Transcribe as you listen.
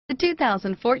The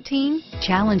 2014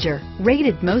 Challenger,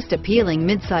 rated most appealing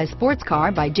midsize sports car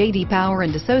by J.D. Power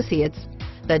and Associates,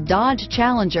 the Dodge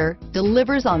Challenger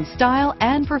delivers on style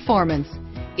and performance.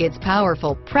 It's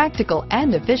powerful, practical,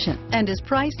 and efficient, and is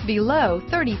priced below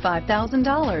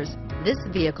 $35,000. This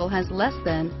vehicle has less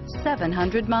than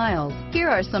 700 miles. Here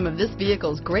are some of this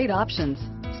vehicle's great options: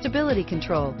 stability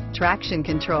control, traction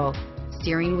control,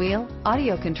 steering wheel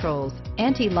audio controls,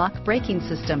 anti-lock braking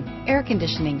system, air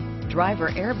conditioning, driver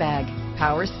airbag,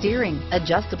 power steering,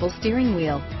 adjustable steering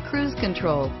wheel, cruise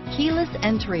control, keyless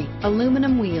entry,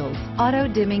 aluminum wheels, auto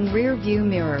dimming rear view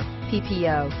mirror,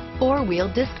 PPO,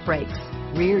 four-wheel disc brakes,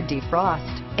 rear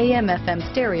defrost, AM/FM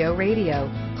stereo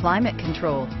radio, climate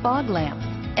control, fog lamps,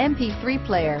 MP3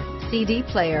 player, CD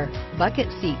player, bucket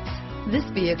seats. This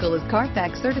vehicle is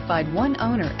Carfax certified one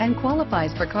owner and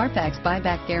qualifies for Carfax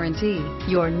buyback guarantee.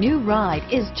 Your new ride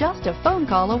is just a phone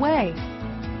call away.